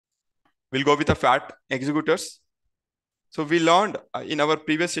We'll go with the fat executors. So we learned in our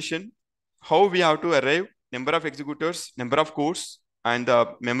previous session how we have to arrive number of executors, number of cores, and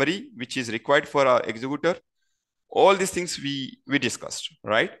the memory which is required for our executor. All these things we discussed,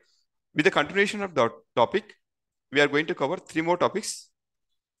 right? With the continuation of the topic, we are going to cover 3 more topics: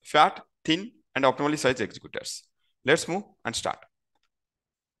 fat, thin, and optimally sized executors. Let's move and start.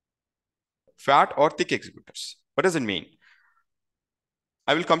 Fat or thick executors. What does it mean?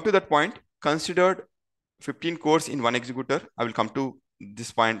 I will come to that point. Considered 15 cores in one executor. I will come to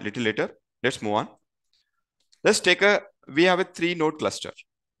this point little later. Let's move on. Let's take we have a 3-node cluster.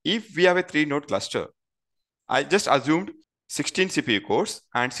 If we have a 3-node cluster, I just assumed 16 CPU cores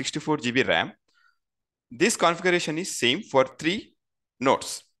and 64 GB RAM. This configuration is same for 3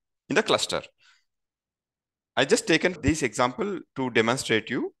 nodes in the cluster. I just taken this example to demonstrate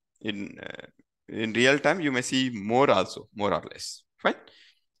you in real time. You may see more also, more or less. Fine.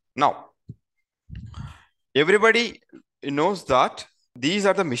 Now, everybody knows that these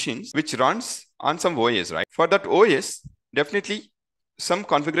are the machines which runs on some OS, right? For that OS, definitely some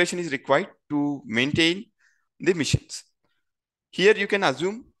configuration is required to maintain the machines. Here you can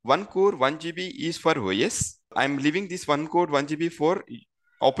assume 1 core 1 GB is for OS. I'm leaving this 1 core 1 GB for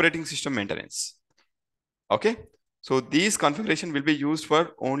operating system maintenance. Okay. So these configuration will be used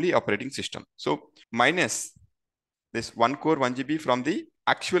for only operating system. So minus this 1 core 1 GB from the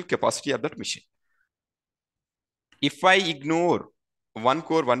actual capacity of that machine. If I ignore 1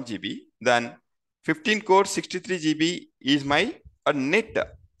 core 1 GB, then 15 core 63 GB is my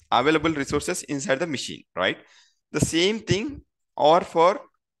net available resources inside the machine, right? The same thing or for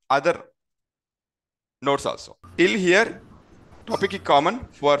other nodes also. Till here, topic is common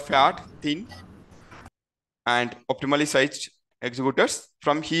for fat, thin, and optimally sized executors.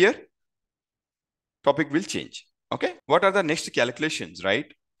 From here, topic will change. Okay. What are the next calculations,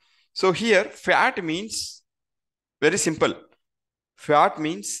 right? So here, fat means very simple. Fat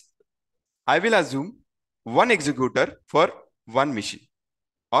means I will assume 1 executor for 1 machine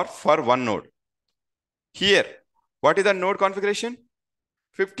or for 1 node. Here, what is the node configuration?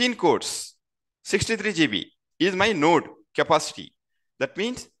 15 cores, 63 GB is my node capacity. That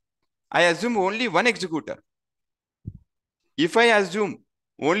means I assume only 1 executor. If I assume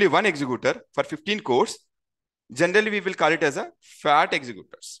only 1 executor for 15 cores, generally we will call it as a fat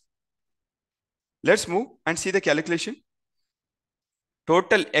executors. Let's move and see the calculation.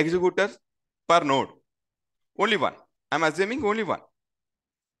 Total executors per node, only 1. I'm assuming only 1.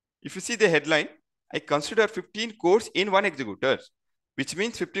 If you see the headline, I consider 15 cores in 1 executor, which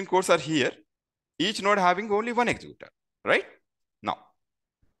means 15 cores are here, each node having only 1 executor, right? Now,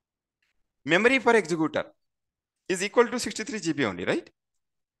 memory per executor is equal to 63 GB only, right?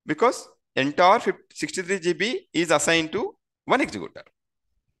 Because entire 63 GB is assigned to 1 executor.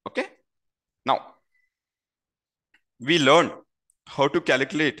 Okay. Now, we learned how to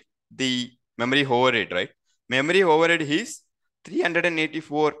calculate the memory overhead, right? Memory overhead is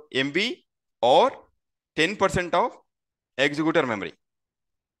 384 MB or 10% of executor memory,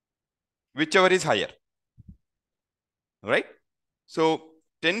 whichever is higher, right? So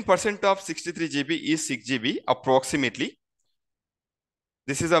 10% of 63 GB is 6 GB approximately.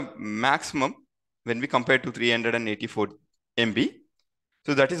 This is a maximum when we compare to 384 MB.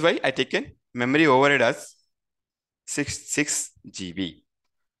 So that is why I taken memory overhead as 6 GB.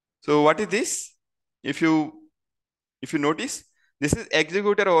 So what is this? If you notice, this is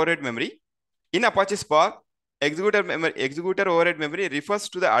executor overhead memory. In Apache Spark, executor overhead memory refers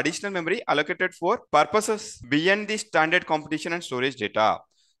to the additional memory allocated for purposes beyond the standard computation and storage data.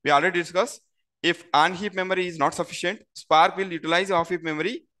 We already discussed, if on-heap memory is not sufficient, Spark will utilize off-heap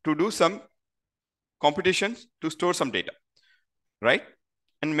memory to do some computations to store some data, right?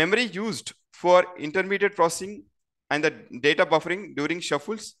 And memory used for intermediate processing and the data buffering during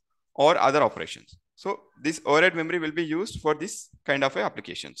shuffles or other operations. So this overhead memory will be used for this kind of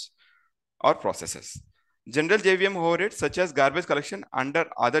applications or processes. General JVM overhead such as garbage collection under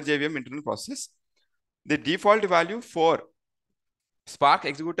other JVM internal process. The default value for Spark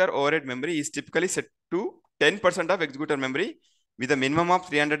executor overhead memory is typically set to 10% of executor memory with a minimum of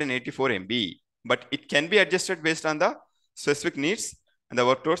 384 MB, but it can be adjusted based on the specific needs and the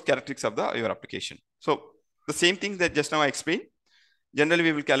workload characteristics of your application. So the same thing that just now I explained. Generally,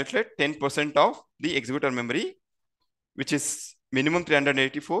 we will calculate 10% of the executor memory, which is minimum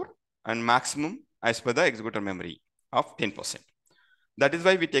 384 and maximum as per the executor memory of 10%. That is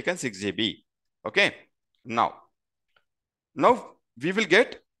why we taken 6 GB. Okay. Now we will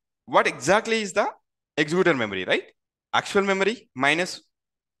get what exactly is the executor memory, right? Actual memory minus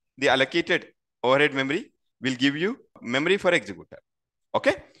the allocated overhead memory will give you memory for executor.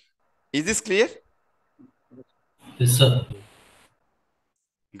 Okay. Is this clear? Yes, sir.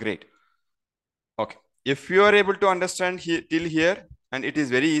 Great. Okay. If you are able to understand till here, and it is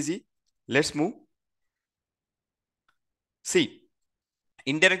very easy, let's move. See,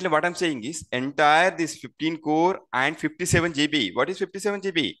 indirectly what I'm saying is entire this 15 core and 57 GB. What is 57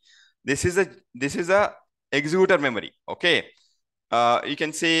 GB? This is a executor memory. Okay. You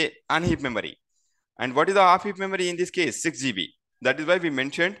can say unheap memory. And what is the half heap memory in this case? 6 GB. That is why we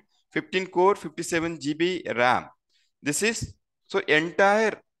mentioned 15 core, 57 GB RAM. This is so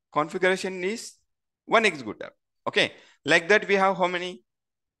entire configuration is one executor. Okay. Like that, we have how many?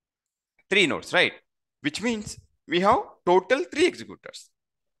 3 nodes, right? Which means we have total 3 executors.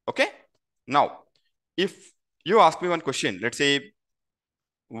 Okay. Now, if you ask me one question, let's say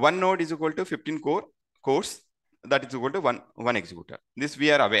one node is equal to 15 cores, that is equal to one executor. This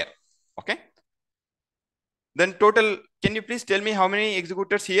we are aware. Okay. Then total, can you please tell me how many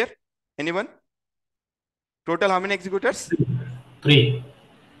executors here? Anyone? Total how many executors? 3.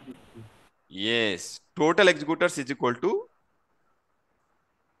 Yes, total executors is equal to,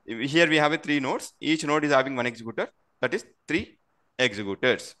 here we have a 3 nodes. Each node is having one executor. That is 3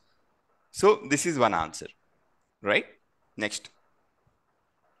 executors. So this is one answer, right? Next.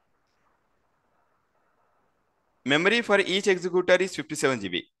 Memory for each executor is 57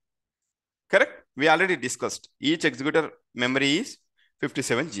 GB. Correct? We already discussed. Each executor memory is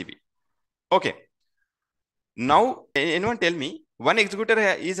 57 GB. Okay. Now, anyone tell me, one executor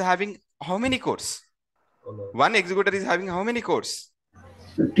is having how many cores? One executor is having how many cores?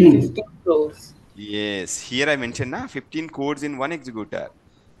 15. Cores. Yes, here I mentioned 15 cores in one executor.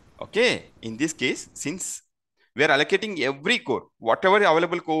 Okay, in this case, since we are allocating every core, whatever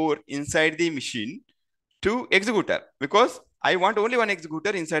available core inside the machine to executor, because I want only one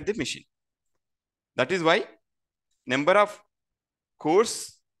executor inside the machine. That is why number of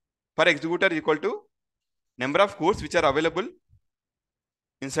cores per executor is equal to number of cores which are available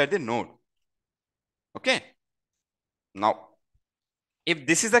inside the node. Okay. Now, if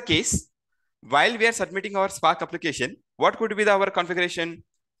this is the case, while we are submitting our Spark application, what could be our configuration?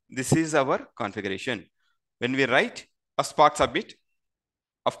 This is our configuration. When we write a Spark submit,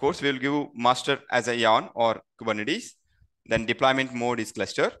 of course, we will give master as a yarn or Kubernetes. Then deployment mode is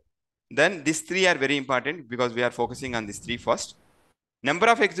cluster. Then these 3 are very important because we are focusing on these 3 first. Number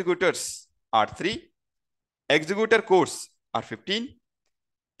of executors are 3. Executor cores are 15.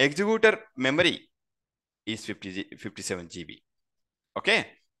 Executor memory is 57 GB. Okay.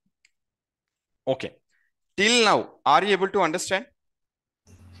 Okay. Till now, are you able to understand?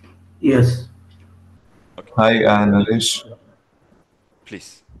 Yes. Okay. Hi, Naresh.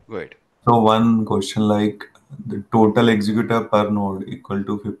 Please go ahead. So one question like the total executor per node equal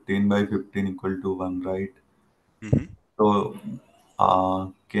to 15 by 15 equal to 1, right? Mhm. So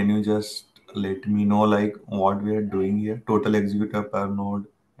can you just let me know like what we are doing here? Total executor per node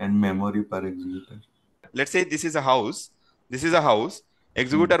and memory per executor. Let's say this is a house. This is a house. Hmm.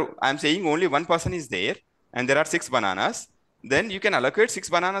 Executor, I'm saying only one person is there and there are 6 bananas. Then you can allocate 6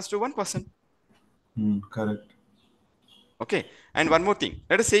 bananas to one person. Correct. Okay. And one more thing.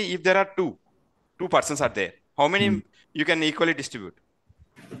 Let us say if there are two persons are there. How Hmm. many you can equally distribute?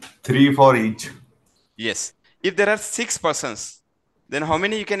 3 for each. Yes. If there are 6 persons, then how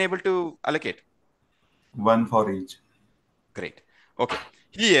many you can able to allocate? 1 for each. Great. Okay.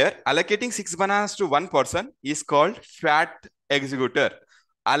 Here, allocating 6 bananas to one person is called fat executor.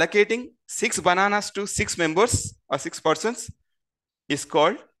 Allocating 6 bananas to 6 members or 6 persons is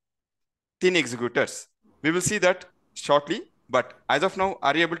called thin executors. We will see that shortly. But as of now,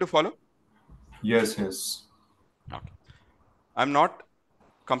 are you able to follow? Yes, yes. Okay. I'm not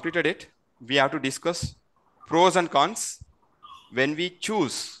completed it. We have to discuss pros and cons when we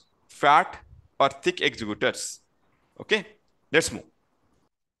choose fat or thick executors. Okay. Let's move.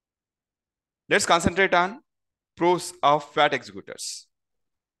 Let's concentrate on pros of fat executors.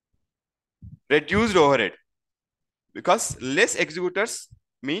 Reduced overhead, because less executors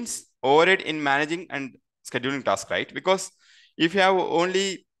means overhead in managing and scheduling tasks, right? Because if you have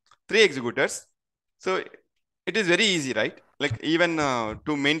only 3 executors, so it is very easy, right? Like even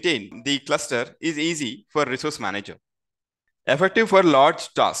to maintain the cluster is easy for resource manager. Effective for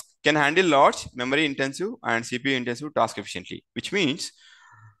large tasks, can handle large memory intensive and CPU intensive tasks efficiently, which means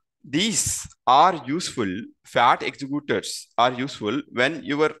these are useful. Fat executors are useful when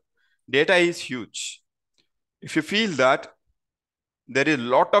your data is huge. If you feel that there is a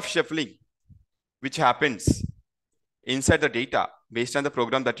lot of shuffling which happens inside the data based on the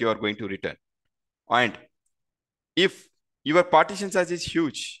program that you are going to return, and if your partition size is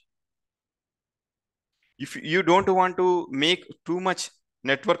huge, if you don't want to make too much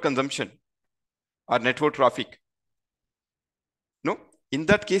network consumption or network traffic. No, in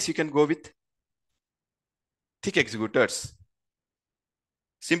that case, you can go with thick executors.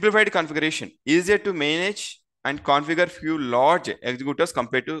 Simplified configuration, easier to manage and configure few large executors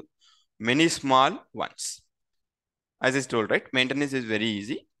compared to many small ones. As I told, right, maintenance is very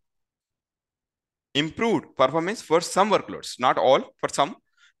easy. Improved performance for some workloads, not all, for some.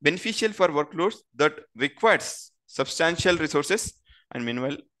 Beneficial for workloads that requires substantial resources and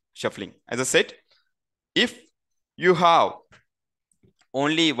minimal shuffling. As I said, if you have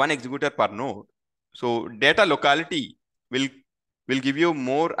only one executor per node, so data locality will give you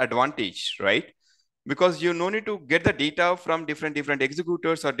more advantage, right? Because you no need to get the data from different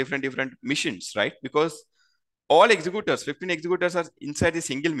executors or different missions, right? Because all executors, 15 executors are inside a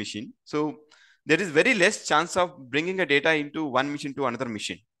single machine. So there is very less chance of bringing a data into one machine to another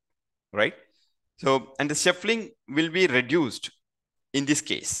machine, right? So, and the shuffling will be reduced in this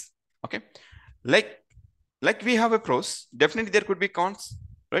case, okay? Like we have a pros, definitely there could be cons,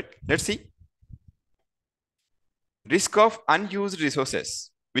 right? Let's see. Risk of unused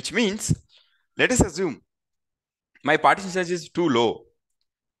resources, which means, let us assume my partition size is too low.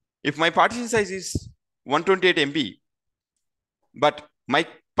 If my partition size is 128 MB, but my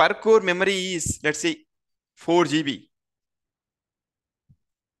per core memory is, let's say, 4 GB,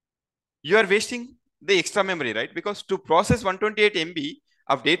 you are wasting the extra memory, right? Because to process 128 MB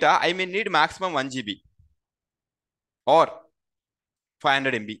of data, I may need maximum 1 GB or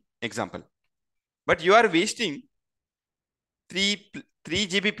 500 MB, example. But you are wasting 3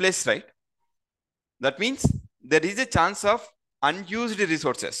 GB plus, right? That means there is a chance of unused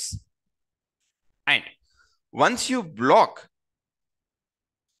resources. And once you block,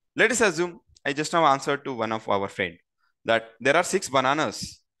 let us assume, I just now answered to one of our friend that there are 6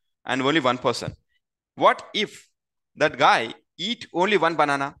 bananas and only one person. What if that guy eat only one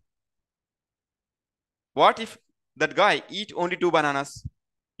banana? What if that guy eat only 2 bananas?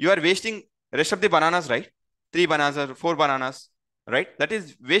 You are wasting rest of the bananas, right? 3 bananas or 4 bananas, right? That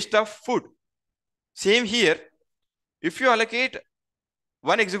is waste of food. Same here. If you allocate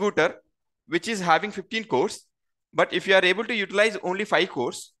one executor, which is having 15 cores, but if you are able to utilize only 5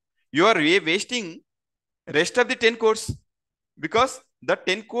 cores, you are wasting rest of the 10 cores, because the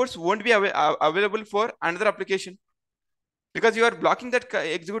 10 cores won't be available for another application, because you are blocking that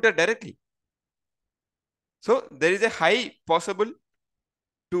executor directly. So there is a high possible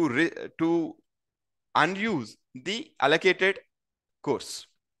to unuse the allocated cores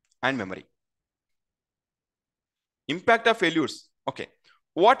and memory. Impact of failures. Okay,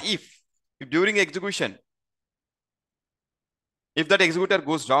 what if during execution, if that executor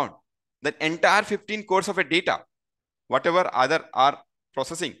goes down, the entire 15 cores of a data, whatever other are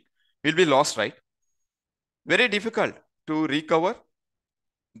processing, will be lost, right? Very difficult to recover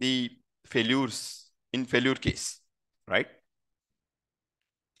the failures in failure case, right?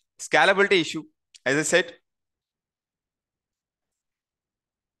 Scalability issue. As I said,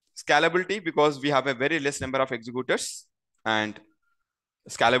 scalability, because we have a very less number of executors, and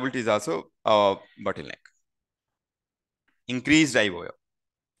scalability is also a bottleneck. Increased IO.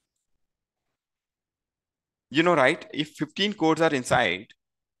 You know, right? If 15 codes are inside,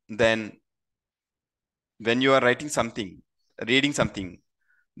 then when you are writing something, reading something,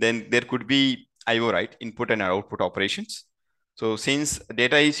 then there could be IO, right? Input and output operations. So since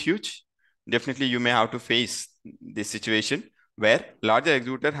data is huge, definitely you may have to face this situation where larger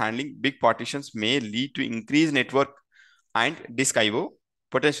executor handling big partitions may lead to increased network and disk IO,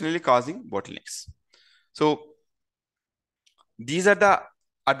 potentially causing bottlenecks. So these are the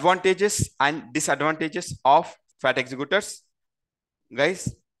advantages and disadvantages of fat executors.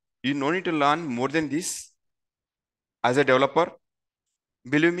 Guys, you no need to learn more than this as a developer.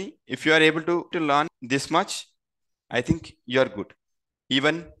 Believe me, if you are able to learn this much, I think you are good,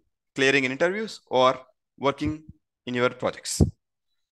 even clearing in interviews or working in your projects.